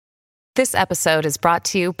This episode is brought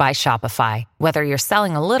to you by Shopify. Whether you're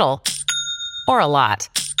selling a little or a lot,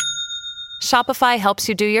 Shopify helps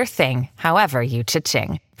you do your thing, however you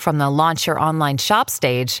cha-ching. From the launch your online shop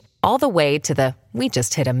stage, all the way to the we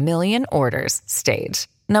just hit 1 million orders stage.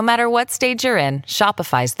 No matter what stage you're in,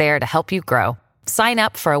 Shopify's there to help you grow. Sign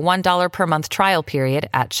up for a $1 per month trial period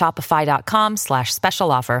at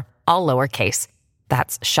shopify.com/special offer, all lowercase.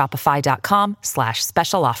 That's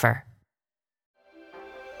shopify.com/special offer.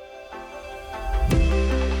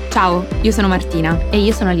 Ciao, io sono Martina. E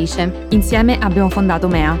io sono Alice. Insieme abbiamo fondato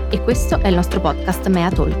Mea. E questo è il nostro podcast Mea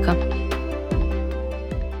Talk.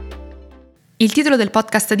 Il titolo del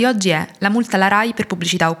podcast di oggi è La multa alla Rai per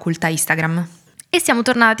pubblicità occulta Instagram. E siamo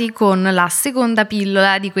tornati con la seconda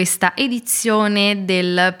pillola di questa edizione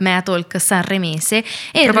del Mea Talk sanremese.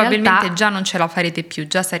 E probabilmente in realtà già non ce la farete più,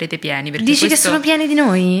 già sarete pieni. Dici che sono pieni di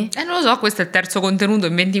noi? Non lo so, questo è il terzo contenuto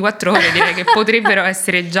in 24 ore, direi che potrebbero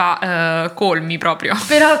essere già colmi proprio.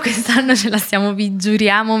 Però quest'anno ce la stiamo, vi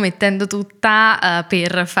giuriamo, mettendo tutta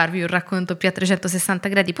per farvi un racconto più a 360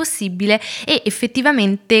 gradi possibile. E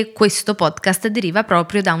effettivamente questo podcast deriva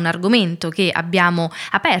proprio da un argomento che abbiamo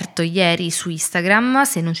aperto ieri su Instagram.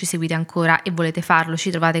 Se non ci seguite ancora e volete farlo, ci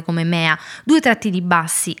trovate come Mea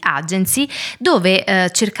 _agency, dove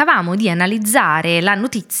cercavamo di analizzare la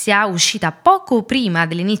notizia uscita poco prima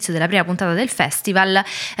dell'inizio della prima puntata del festival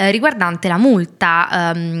riguardante la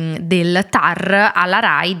multa del TAR alla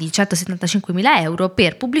Rai di 175.000 euro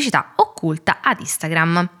per pubblicità occulta ad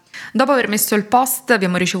Instagram. Dopo aver messo il post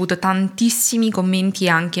abbiamo ricevuto tantissimi commenti e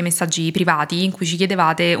anche messaggi privati in cui ci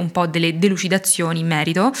chiedevate un po' delle delucidazioni in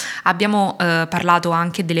merito. Abbiamo parlato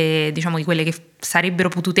anche di quelle che sarebbero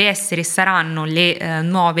potute essere e saranno la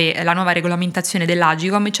nuova regolamentazione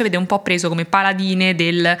dell'Agicom, e ci avete un po' preso come paladine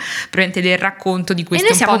del racconto di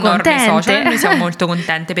queste un po' norme social. Noi siamo molto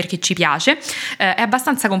contente perché ci piace. È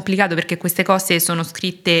abbastanza complicato perché queste cose sono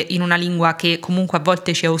scritte in una lingua che comunque a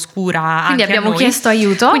volte ci è oscura. Quindi anche abbiamo a noi. chiesto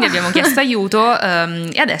aiuto.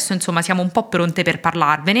 E adesso insomma siamo un po' pronte per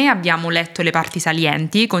parlarvene. Abbiamo letto le parti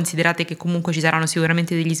salienti, considerate che comunque ci saranno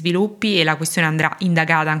sicuramente degli sviluppi e la questione andrà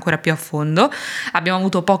indagata ancora più a fondo. Abbiamo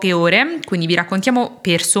avuto poche ore, quindi vi raccontiamo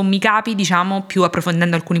per sommi capi, più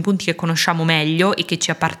approfondendo alcuni punti che conosciamo meglio e che ci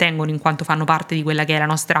appartengono in quanto fanno parte di quella che è la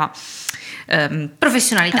nostra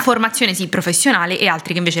professionalità, formazione professionale, e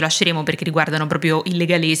altri che invece lasceremo perché riguardano proprio il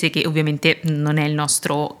legalese, che ovviamente non è il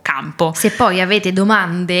nostro campo. Se poi avete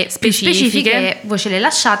domande specifiche voi ce le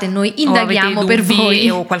lasciate, noi indaghiamo per voi,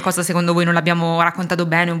 o qualcosa secondo voi non l'abbiamo raccontato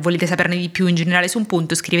bene o volete saperne di più in generale su un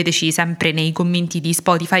punto, scriveteci sempre nei commenti di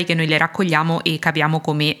Spotify che noi le raccogliamo e capiamo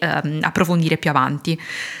come approfondire più avanti.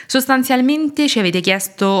 Sostanzialmente ci avete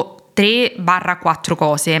chiesto 3-4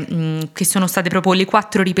 cose che sono state proprio le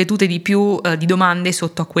 4 ripetute di più di domande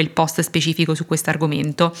sotto a quel post specifico su questo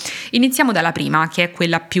argomento. Iniziamo dalla prima, che è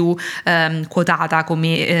quella più quotata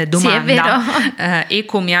come domanda. Sì, è vero. E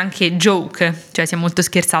come anche joke, cioè si è molto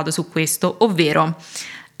scherzato su questo, ovvero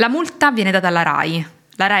la multa viene data alla Rai.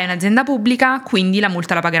 La Rai è un'azienda pubblica, quindi la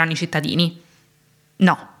multa la pagheranno i cittadini.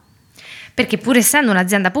 No. Perché pur essendo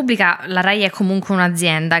un'azienda pubblica, la Rai è comunque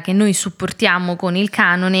un'azienda che noi supportiamo con il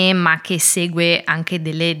canone, ma che segue anche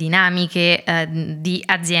delle dinamiche di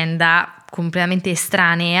azienda completamente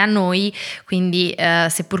estranee a noi, quindi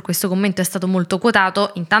seppur questo commento è stato molto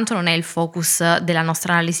quotato, intanto non è il focus della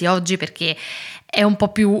nostra analisi oggi, perché è un po'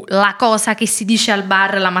 più la cosa che si dice al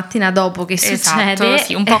bar la mattina dopo che succede.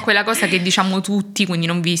 Sì, un po' quella cosa che diciamo tutti, quindi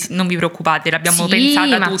non vi preoccupate, l'abbiamo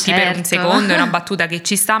pensata tutti per un secondo, è una battuta che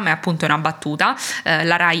ci sta, ma è appunto una battuta.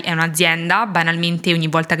 La Rai è un'azienda, banalmente ogni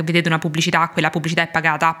volta che vedete una pubblicità, quella pubblicità è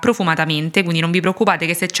pagata profumatamente, quindi non vi preoccupate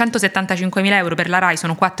che se 175.000 euro per la Rai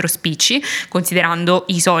sono 4 spicci, considerando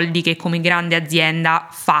i soldi che come grande azienda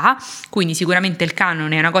fa, quindi sicuramente il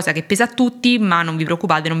canone è una cosa che pesa a tutti, ma non vi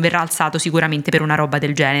preoccupate, non verrà alzato sicuramente per una roba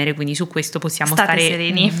del genere, quindi su questo possiamo stare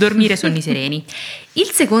sereni, dormire sonni sereni. Il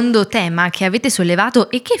secondo tema che avete sollevato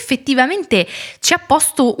e che effettivamente ci ha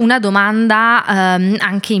posto una domanda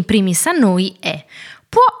anche in primis a noi è: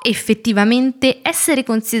 può effettivamente essere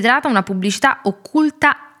considerata una pubblicità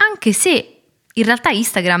occulta anche se in realtà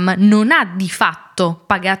Instagram non ha di fatto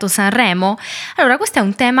pagato Sanremo? Allora, questo è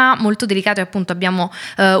un tema molto delicato e appunto abbiamo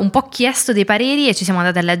un po' chiesto dei pareri e ci siamo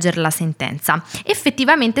andati a leggere la sentenza.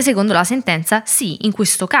 Effettivamente, secondo la sentenza, sì, in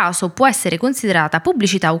questo caso può essere considerata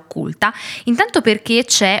pubblicità occulta, intanto perché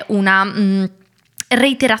c'è una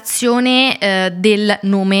reiterazione del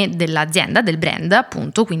nome dell'azienda, del brand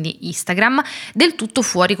appunto, quindi Instagram, del tutto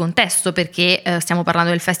fuori contesto, perché stiamo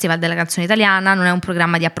parlando del Festival della Canzone Italiana, non è un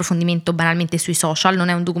programma di approfondimento banalmente sui social, non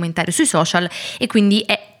è un documentario sui social, e quindi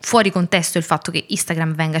è fuori contesto il fatto che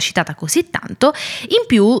Instagram venga citata così tanto. In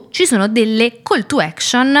più ci sono delle call to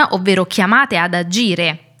action, ovvero chiamate ad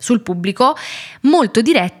agire sul pubblico, molto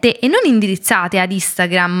dirette e non indirizzate ad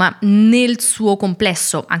Instagram nel suo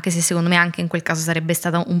complesso, anche se secondo me anche in quel caso sarebbe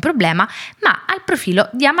stato un problema, ma al profilo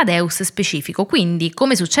di Amadeus specifico. Quindi,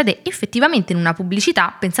 come succede effettivamente in una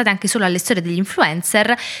pubblicità, pensate anche solo alle storie degli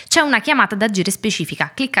influencer, c'è una chiamata ad agire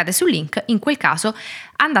specifica, cliccate sul link, in quel caso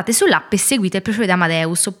andate sull'app e seguite il profilo di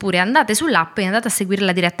Amadeus, oppure andate sull'app e andate a seguire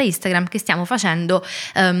la diretta Instagram che stiamo facendo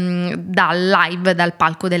dal live, dal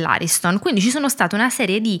palco dell'Ariston. Quindi ci sono state una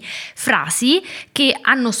serie di frasi che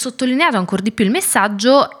hanno sottolineato ancora di più il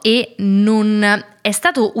messaggio, e non è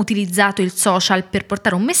stato utilizzato il social per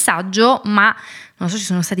portare un messaggio, ma non so, ci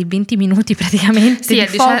sono stati 20 minuti praticamente. Sì, di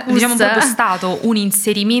diciamo proprio stato un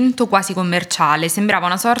inserimento quasi commerciale, sembrava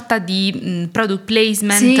una sorta di product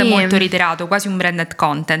placement molto reiterato, quasi un branded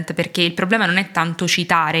content, perché il problema non è tanto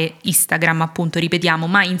citare Instagram, appunto, ripetiamo,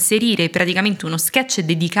 ma inserire praticamente uno sketch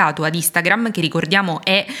dedicato ad Instagram, che ricordiamo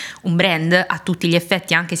è un brand a tutti gli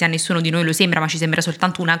effetti, anche se a nessuno di noi lo sembra, ma ci sembra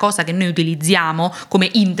soltanto una cosa che noi utilizziamo come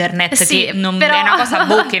internet, sì, che non però... è una cosa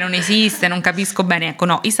che non esiste, non capisco bene. Ecco,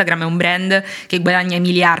 no, Instagram è un brand che guadagna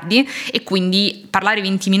miliardi, e quindi parlare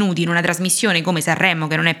 20 minuti in una trasmissione come Sanremo,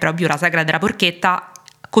 che non è proprio la sagra della porchetta,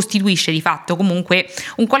 costituisce di fatto comunque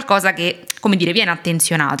un qualcosa che, come dire, viene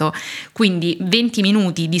attenzionato. Quindi 20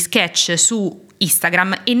 minuti di sketch su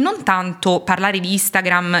Instagram, e non tanto parlare di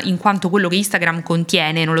Instagram in quanto quello che Instagram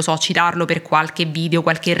contiene, non lo so, citarlo per qualche video,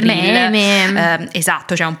 qualche reel,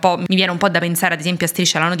 esatto, cioè un po', mi viene un po' da pensare ad esempio a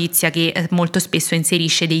Striscia la Notizia, che molto spesso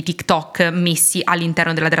inserisce dei TikTok messi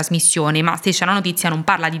all'interno della trasmissione, ma Striscia la Notizia non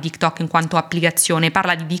parla di TikTok in quanto applicazione,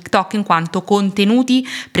 parla di TikTok in quanto contenuti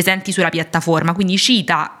presenti sulla piattaforma, quindi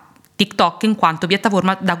cita TikTok in quanto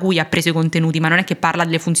piattaforma da cui ha preso i contenuti, ma non è che parla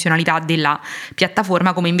delle funzionalità della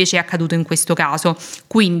piattaforma, come invece è accaduto in questo caso.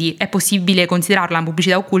 Quindi è possibile considerarla una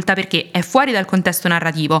pubblicità occulta perché è fuori dal contesto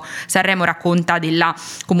narrativo. Sanremo racconta della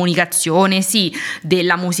comunicazione, sì,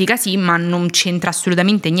 della musica, sì, ma non c'entra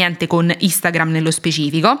assolutamente niente con Instagram nello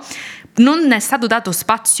specifico. Non è stato dato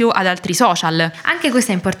spazio ad altri social. Anche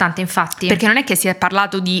questo è importante, infatti, perché non è che si è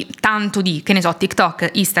parlato di tanto di, che ne so, TikTok,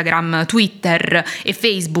 Instagram, Twitter e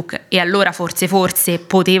Facebook, e allora forse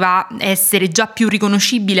poteva essere già più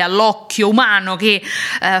riconoscibile all'occhio umano che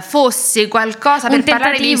fosse qualcosa un per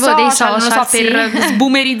parlare dei social, non lo so, sì, per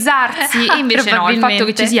sboomerizzarsi, e invece no, il fatto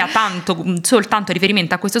che ci sia soltanto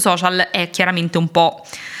riferimento a questo social è chiaramente un po'...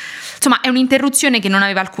 Insomma, è un'interruzione che non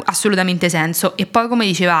aveva assolutamente senso. E poi, come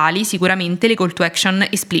diceva Ali, sicuramente le call to action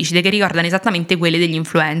esplicite, che ricordano esattamente quelle degli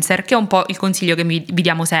influencer, che è un po' il consiglio che vi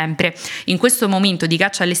diamo sempre. In questo momento di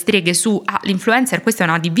caccia alle streghe su l'influencer, questa è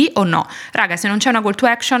una ADV o no? Raga, se non c'è una call to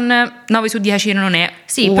action, 9 su 10 non è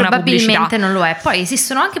una probabilmente pubblicità. Non lo è. Poi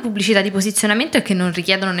esistono anche pubblicità di posizionamento e che non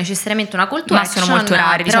richiedono necessariamente una call to action, ma sono molto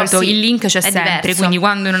rare. Di solito il link c'è sempre, diverso. Quindi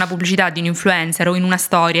quando in una pubblicità di un influencer o in una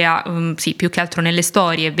storia, sì, più che altro nelle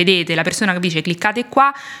storie, vedete la persona che dice cliccate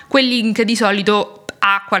qua, quel link di solito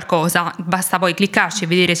ha qualcosa, basta poi cliccarci e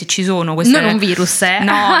vedere se ci sono queste... Non un virus,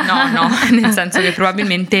 no, nel senso che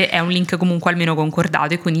probabilmente è un link comunque almeno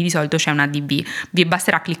concordato, e quindi di solito c'è una DB. Vi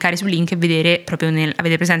basterà cliccare sul link e vedere proprio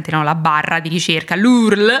avete presente, no, la barra di ricerca,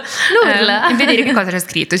 l'URL, e vedere che cosa c'è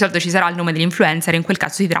scritto. Di solito ci sarà il nome dell'influencer, e in quel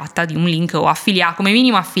caso si tratta di un link o come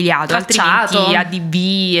minimo affiliato, altrimenti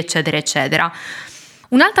ADB, eccetera eccetera.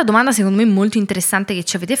 Un'altra domanda secondo me molto interessante che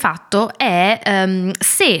ci avete fatto è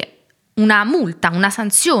se una multa, una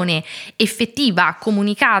sanzione effettiva,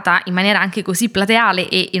 comunicata in maniera anche così plateale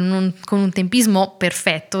e con un tempismo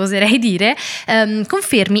perfetto, oserei dire,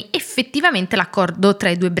 confermi effettivamente l'accordo tra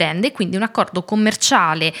i due brand, e quindi un accordo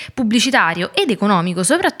commerciale, pubblicitario ed economico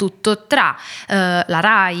soprattutto tra la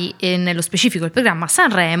Rai, e nello specifico il programma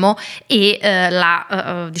Sanremo, e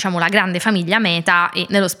la grande famiglia Meta, e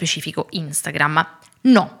nello specifico Instagram.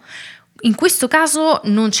 No. In questo caso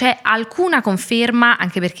non c'è alcuna conferma,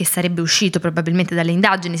 anche perché sarebbe uscito probabilmente dalle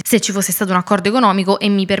indagini se ci fosse stato un accordo economico, e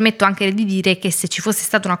mi permetto anche di dire che se ci fosse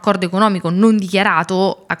stato un accordo economico non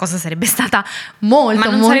dichiarato, la cosa sarebbe stata molto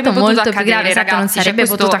più grave, ragazzi, non sarebbe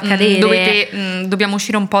potuto accadere. Dobbiamo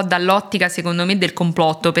uscire un po' dall'ottica, secondo me, del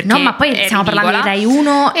complotto, perché no, ma poi stiamo parlando di Rai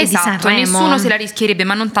 1 e di Sanremo. Nessuno se la rischierebbe,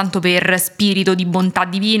 ma non tanto per spirito di bontà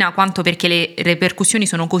divina, quanto perché le ripercussioni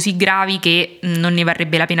sono così gravi che non ne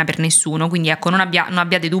varrebbe la pena per nessuno. Quindi ecco, non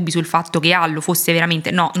abbiate dubbi sul fatto che Allo fosse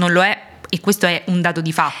veramente, no, non lo è e questo è un dato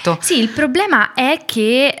di fatto. Sì, il problema è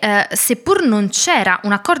che seppur non c'era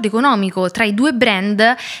un accordo economico tra i due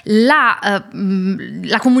brand,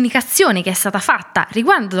 la comunicazione che è stata fatta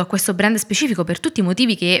riguardo a questo brand specifico, per tutti i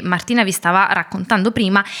motivi che Martina vi stava raccontando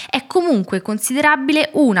prima, è comunque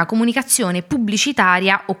considerabile una comunicazione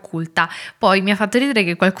pubblicitaria occulta. Poi mi ha fatto ridere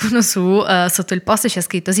che qualcuno sotto il post ci ha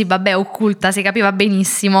scritto: sì, vabbè, occulta, si capiva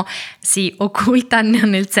benissimo. Sì, occulta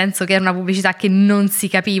nel senso che era una pubblicità che non si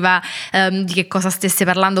capiva di che cosa stesse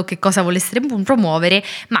parlando o che cosa volesse promuovere,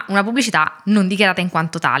 ma una pubblicità non dichiarata in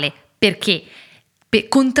quanto tale. Perché?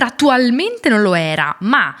 Contrattualmente non lo era,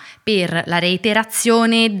 ma per la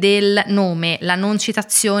reiterazione del nome, la non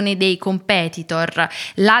citazione dei competitor,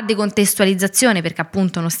 la decontestualizzazione, perché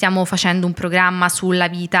appunto non stiamo facendo un programma sulla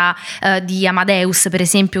vita di Amadeus, per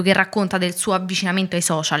esempio, che racconta del suo avvicinamento ai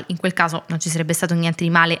social. In quel caso non ci sarebbe stato niente di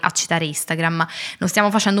male a citare Instagram. Non stiamo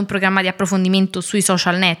facendo un programma di approfondimento sui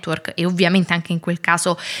social network e ovviamente anche in quel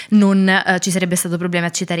caso non ci sarebbe stato problema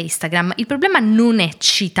a citare Instagram. Il problema non è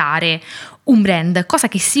citare un brand, cosa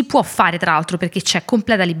che si può fare tra l'altro perché c'è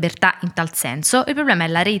completa libertà in tal senso. Il problema è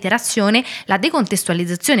la reiterazione, la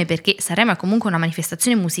decontestualizzazione, perché Sanremo è comunque una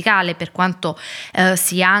manifestazione musicale, per quanto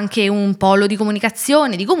sia anche un polo di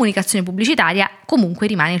comunicazione pubblicitaria, comunque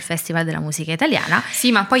rimane il Festival della Musica Italiana.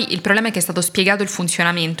 Sì, ma poi il problema è che è stato spiegato il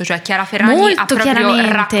funzionamento, cioè Chiara Ferragni molto ha proprio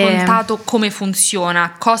chiaramente raccontato come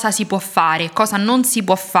funziona, cosa si può fare, cosa non si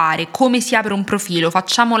può fare, come si apre un profilo,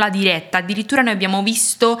 facciamo la diretta, addirittura noi abbiamo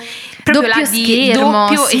visto proprio doppio schermo,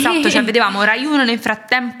 sì. Esatto, cioè vedevamo Rai 1 nel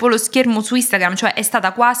frattempo lo schermo su Instagram, cioè è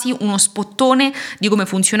stata quasi uno spottone di come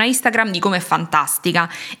funziona Instagram, di come è fantastica,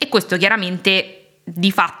 e questo chiaramente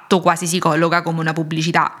di fatto quasi si colloca come una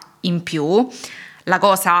pubblicità in più. La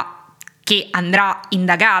cosa che andrà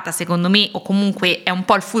indagata secondo me, o comunque è un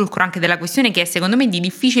po' il fulcro anche della questione, che è secondo me di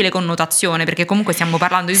difficile connotazione, perché comunque stiamo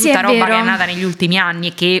parlando di tutta roba che è nata negli ultimi anni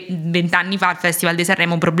e che 20 anni fa il Festival di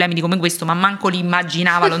Sanremo problemi di come questo ma manco li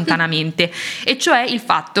immaginava lontanamente, e cioè il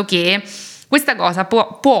fatto che questa cosa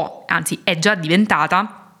può, anzi è già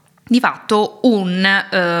diventata di fatto un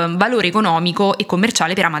valore economico e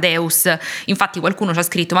commerciale per Amadeus. Infatti qualcuno ci ha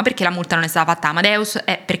scritto: ma perché la multa non è stata fatta a Amadeus?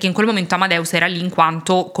 Perché in quel momento Amadeus era lì in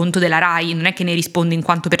quanto conto della Rai, non è che ne risponde in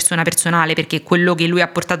quanto persona personale, perché quello che lui ha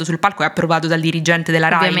portato sul palco è approvato dal dirigente della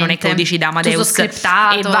Rai. Ovviamente. Non è che lo decida Amadeus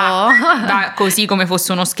e va così come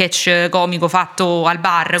fosse uno sketch comico fatto al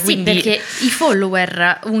bar. Sì, quindi perché i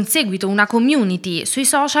follower, un seguito, una community sui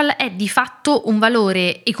social è di fatto un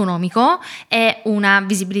valore economico, è una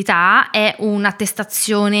visibilità, è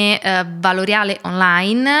un'attestazione valoriale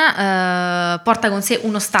online, porta con sé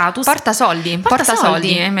uno status, porta soldi.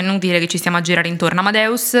 Non dire che ci stiamo a girare intorno.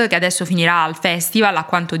 Amadeus, che adesso finirà al festival, a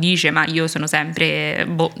quanto dice, ma io sono sempre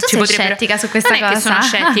tu sei scettica su questa cosa? Non è che sono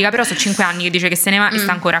scettica, però sono 5 anni che dice che se ne va e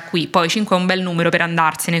sta ancora qui. Poi 5 è un bel numero per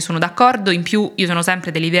andarsene, sono d'accordo. In più io sono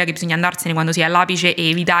sempre dell'idea che bisogna andarsene quando si è all'apice e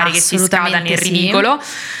evitare che si scada nel ridicolo.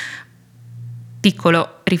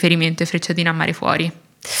 Piccolo riferimento e frecciatina a mare fuori.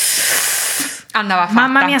 Andava fatta.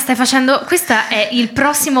 Mamma mia, stai facendo, questo è il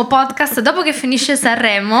prossimo podcast, dopo che finisce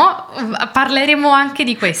Sanremo parleremo anche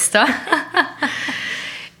di questo.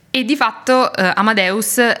 E di fatto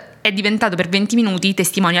Amadeus è diventato per 20 minuti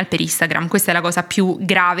testimonial per Instagram. Questa è la cosa più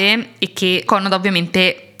grave e che connota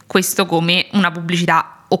ovviamente questo come una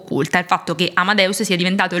pubblicità occulta, il fatto che Amadeus sia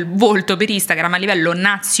diventato il volto per Instagram a livello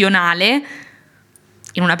nazionale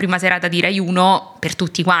in una prima serata di Rai 1 per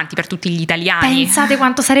tutti quanti, per tutti gli italiani. Pensate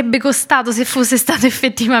quanto sarebbe costato se fosse stato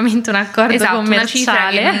effettivamente un accordo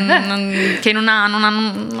commerciale. Una cifra che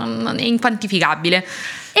non è inquantificabile.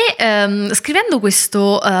 E scrivendo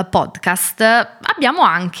questo podcast abbiamo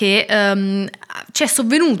anche ci è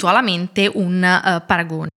sovvenuto alla mente un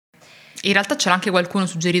paragone. In realtà c'era anche qualcuno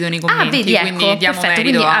suggerito nei commenti, vedi, quindi ecco, diamo perfetto,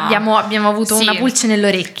 merito quindi abbiamo avuto una pulce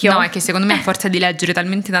nell'orecchio. No, è che secondo me a forza di leggere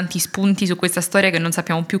talmente tanti spunti su questa storia che non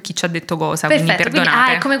sappiamo più chi ci ha detto cosa, perfetto, quindi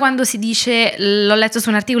perdonate. È come quando si dice l'ho letto su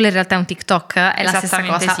un articolo, in realtà è un TikTok, è la stessa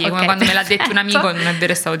cosa. Sì, come quando me l'ha detto un amico, non è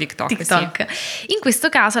vero, è stato TikTok. Sì. In questo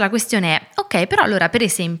caso la questione è, ok, però allora per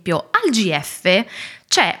esempio al GF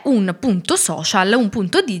c'è un punto social, un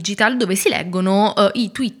punto digital dove si leggono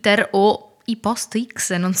i Twitter o i post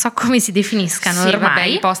X, non so come si definiscano ormai. Vabbè,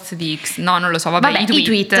 i post di X, no, non lo so, vabbè i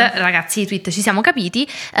tweet, ragazzi, i tweet, ci siamo capiti,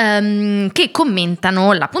 che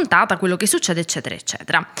commentano la puntata, quello che succede, eccetera,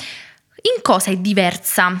 eccetera. In cosa è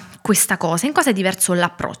diversa questa cosa? In cosa è diverso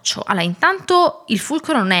l'approccio? Allora, intanto il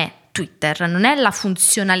fulcro non è Twitter, non è la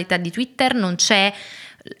funzionalità di Twitter, non c'è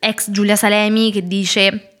ex Giulia Salemi che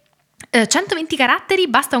dice 120 caratteri,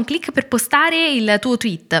 basta un click per postare il tuo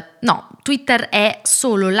tweet. No, Twitter è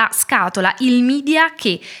solo la scatola, il media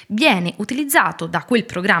che viene utilizzato da quel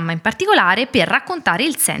programma in particolare per raccontare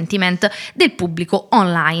il sentiment del pubblico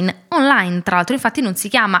online. Online, tra l'altro, infatti non si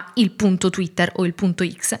chiama il punto Twitter o il punto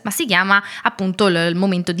X, ma si chiama appunto il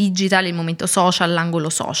momento digital, il momento social, l'angolo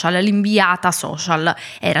social, l'inviata social.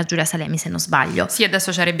 Era Giulia Salemi, se non sbaglio. Sì,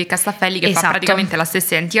 adesso c'è Rebecca Staffelli che Esatto. fa praticamente la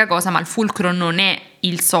stessa identica cosa, ma il fulcro non è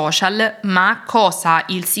il social, ma cosa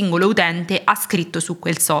il singolo utente ha scritto su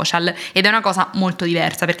quel social, ed è una cosa molto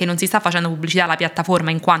diversa, perché non si sta facendo pubblicità alla piattaforma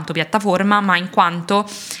in quanto piattaforma, ma in quanto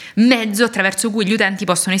mezzo attraverso cui gli utenti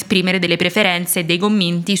possono esprimere delle preferenze e dei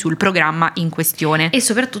commenti sul programma in questione. E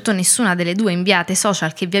soprattutto nessuna delle due inviate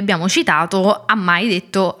social che vi abbiamo citato ha mai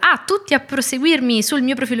detto tutti a proseguirmi sul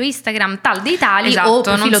mio profilo Instagram tal dei tali, esatto, o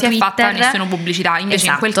profilo non si Twitter. È fatta nessuna pubblicità, invece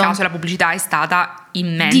esatto. In quel caso la pubblicità è stata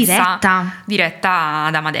immensa, diretta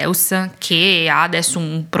ad Amadeus, che ha adesso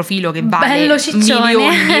un profilo che vale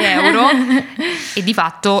milioni di euro e di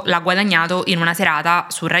fatto l'ha guadagnato in una serata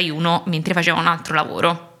su Rai 1 mentre faceva un altro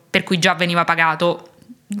lavoro, per cui già veniva pagato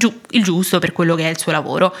il giusto per quello che è il suo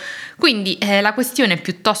lavoro. Quindi la questione è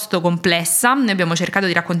piuttosto complessa, noi abbiamo cercato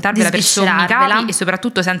di raccontarvela per sommi capi e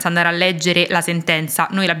soprattutto senza andare a leggere la sentenza.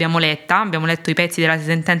 Noi l'abbiamo letta, abbiamo letto i pezzi della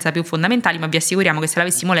sentenza più fondamentali, ma vi assicuriamo che se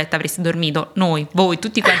l'avessimo letta avreste dormito noi, voi,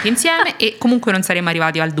 tutti quanti insieme e comunque non saremmo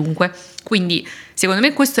arrivati al dunque. Quindi secondo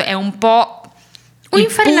me questo è un po'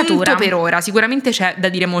 un'infarinatura per ora. Sicuramente c'è da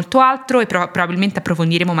dire molto altro e probabilmente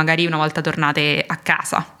approfondiremo magari una volta tornate a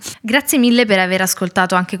casa. Grazie mille per aver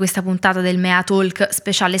ascoltato anche questa puntata del Mea Talk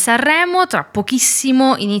speciale Sanremo. Tra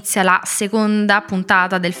pochissimo inizia la seconda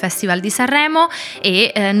puntata del Festival di Sanremo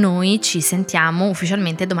e noi ci sentiamo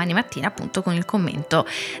ufficialmente domani mattina, appunto, con il commento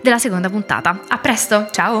della seconda puntata. A presto,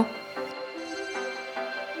 ciao!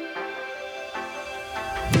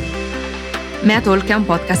 Mea Talk è un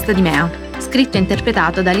podcast di Mea, scritto e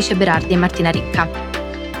interpretato da Alice Berardi e Martina Ricca.